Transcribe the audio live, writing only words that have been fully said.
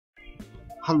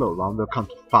Hello and welcome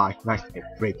to Five Nights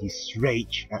at Freddy's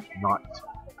Rage at Night.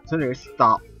 So let's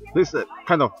start. This is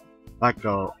kind of like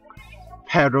a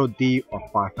parody of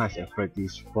Five Nights at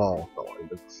Freddy's 4, though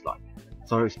it looks like.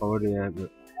 So it's already I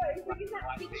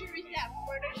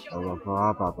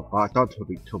don't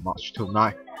read too much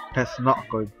tonight. That's not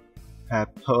going to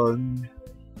happen.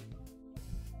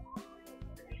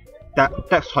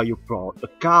 That's how you brought a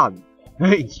gun.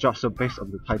 Instruction based on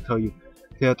the title, you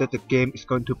hear that the game is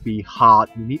going to be hard.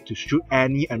 You need to shoot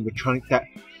any animatronic that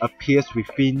appears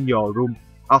within your room.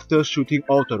 After shooting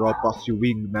all the robots you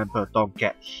win. Remember, don't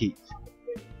get hit.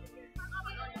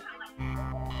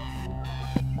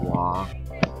 Wow,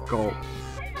 go.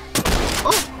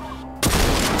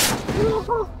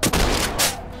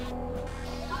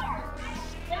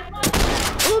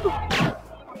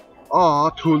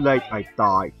 Oh, too late, I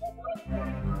died.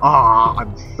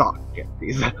 I'm suck at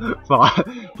this.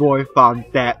 Boy found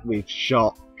dead with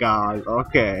shotgun.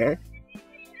 Okay.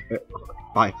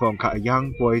 By phone call, a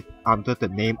young boy under the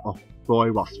name of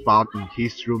Boy was found in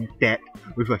his room dead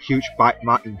with a huge bite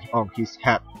mark on his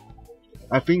head.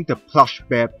 I think the plush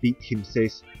bear beat him,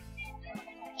 says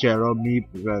Jeremy,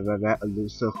 a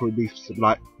loser who lives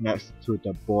right next to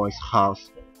the boy's house.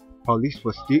 Police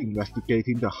were still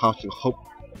investigating the house to hope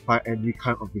find any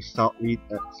kind of result with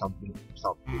something.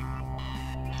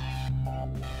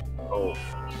 Oh.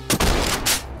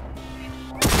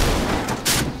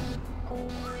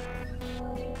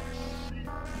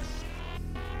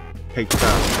 Take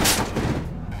that.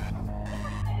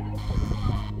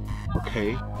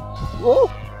 Okay.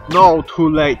 Oh no, too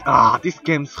late. This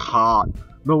game's hard.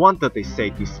 No wonder they say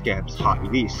this game's hard.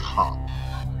 It is hard.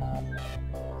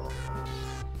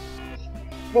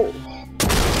 Oh.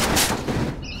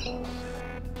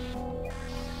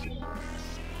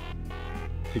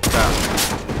 Take that.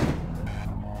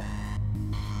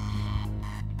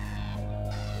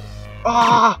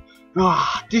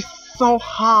 This is so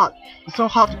hard. It's so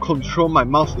hard to control my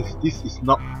mouse. If this is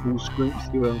not full screen, it's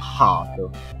even harder.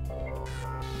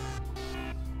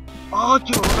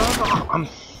 I'm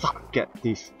suck at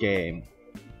this game.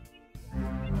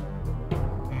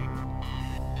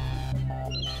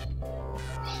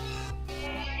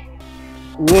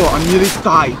 Whoa, I nearly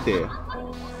died there.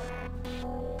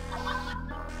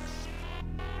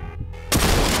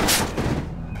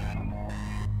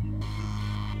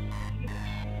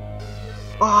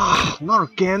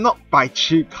 Not again, not by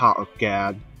Chica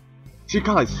again.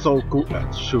 Chica is so good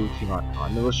at shooting. I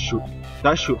never shoot. Did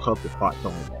I shoot her before? I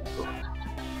don't remember.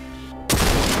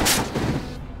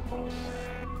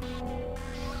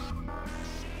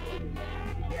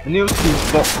 I never seen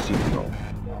Foxy though.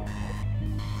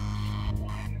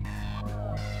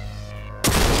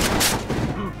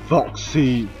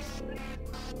 Foxy!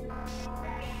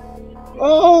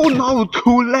 Oh no,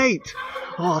 too late!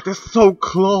 They're so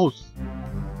close!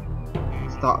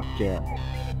 Start again.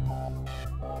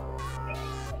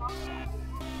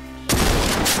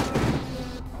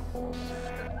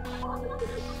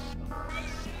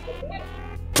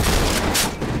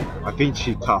 I think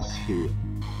Chica's here.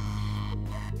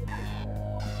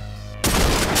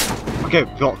 Okay,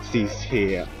 Foxy's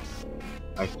here.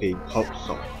 I think, hope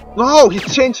so. No, he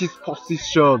changed his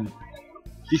position.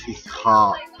 This is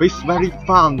hard, but it's very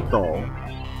fun though.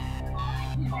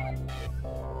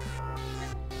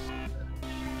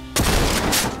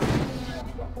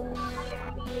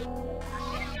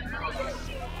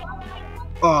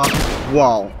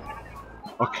 Wow.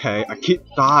 Okay, I keep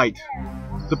died.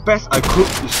 The best I could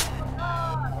is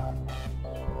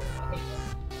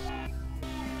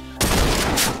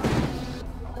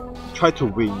try to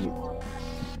win it.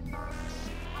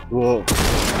 Whoa.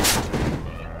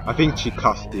 I think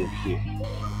Chica's still here.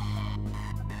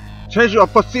 Change your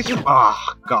position.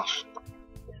 Gosh.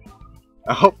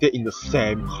 I hope they're in the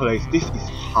same place. This is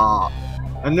hard.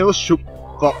 I never shoot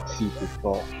Foxy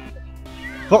before.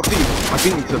 Foxy, I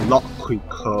think it's a lot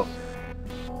quicker.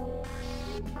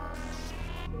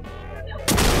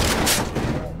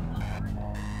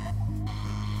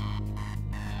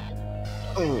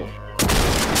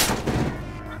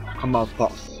 Come on,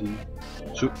 Foxy.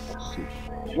 Shoot Foxy.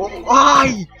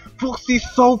 Why? Foxy's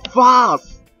so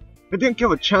fast! I didn't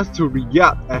give a chance to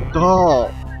react at all.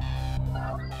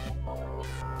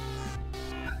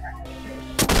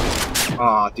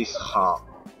 This is hard.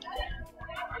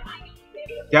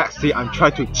 Yeah, see, I'm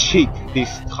trying to cheat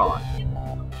this time.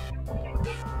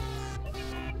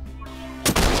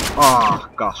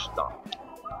 Gosh darn.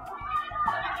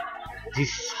 This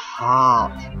is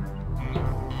hard.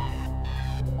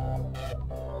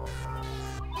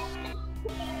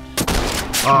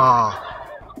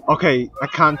 Okay, I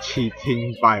can't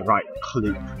cheating by right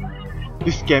click.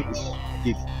 This game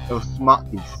is a smart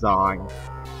design.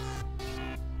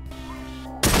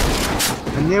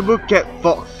 I never get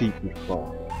Foxy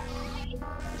before.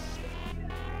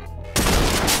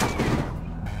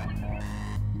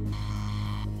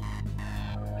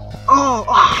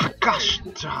 Oh, gosh.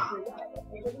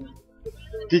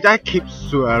 Did I keep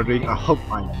swearing? I hope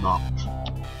I'm not.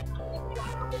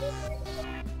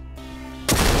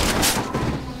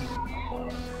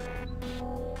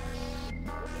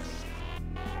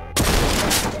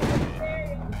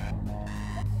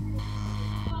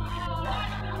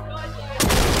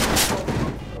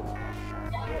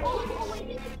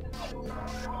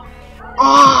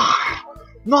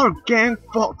 Not again,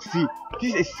 Foxy!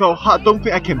 This is so hard, don't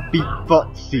think I can beat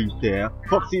Foxy there.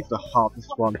 Foxy is the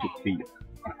hardest one to beat.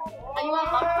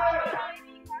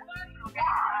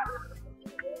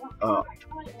 I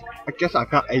guess I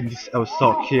can't end this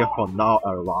episode here for now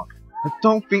around. I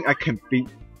don't think I can beat...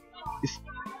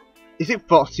 Is it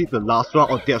Foxy the last one,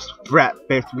 or there's Fred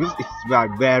best? Because it's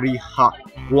very hard.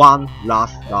 One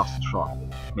last try,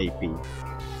 maybe.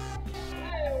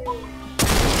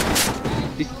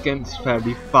 This game is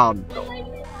very fun though.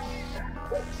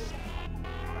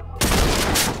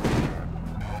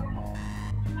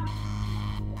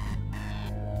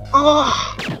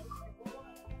 Oh,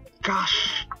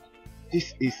 gosh,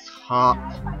 this is hard.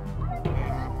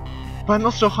 But I'm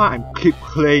not sure how I keep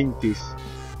playing this.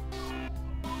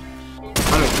 I'm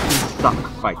getting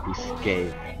stuck by this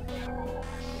game.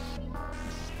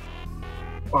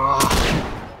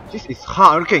 This is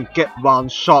hard. I can get one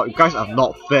shot. You guys are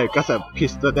not fair. You guys have a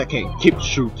pistol that can keep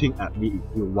shooting at me if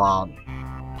you want.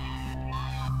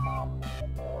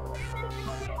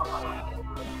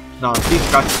 Now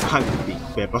these guys are kind of big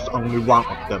fair, but only one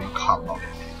of them come up.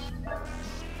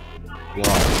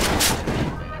 Wow.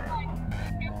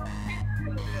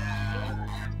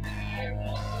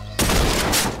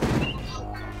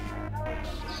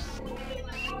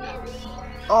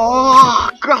 Oh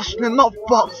gosh, they're not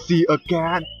Foxy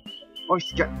again.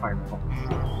 Always get by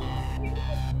Foxy.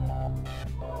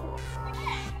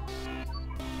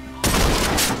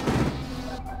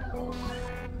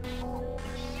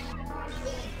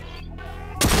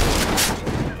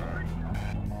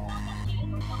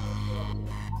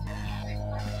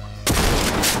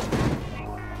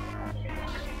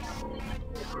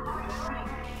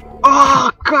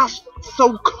 Oh gosh,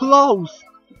 so close.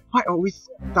 I always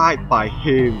died by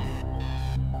him.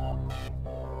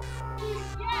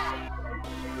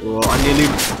 Oh, I nearly...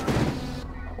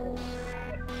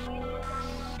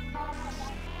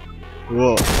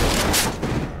 Whoa.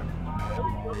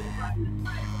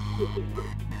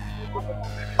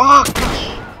 Oh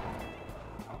gosh!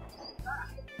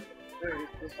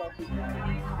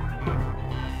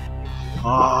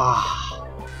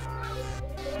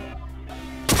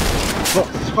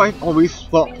 Fox 5 always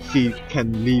Foxy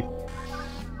can leave.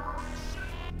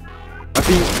 I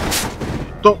think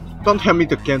don't tell me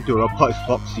the game developer is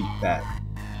Foxy bad.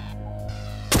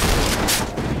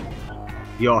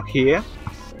 You're here?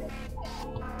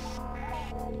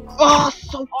 Oh,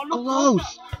 so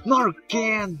close! Not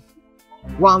again!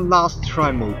 One last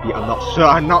try maybe, I'm not sure,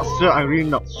 I'm really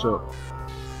not sure.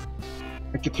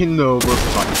 I'm getting nervous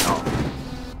right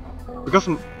now. Because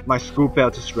my school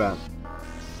bell just rang.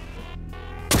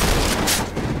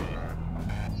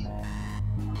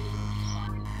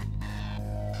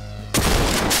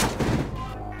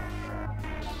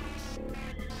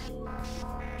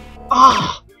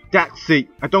 That's it.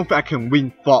 I don't think I can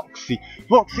win Foxy.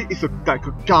 Foxy is like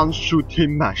a gun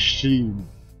shooting machine.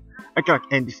 I gotta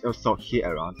end this episode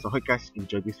here around. So hope you guys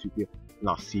enjoyed this video and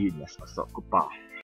I'll see you in the next episode. Goodbye.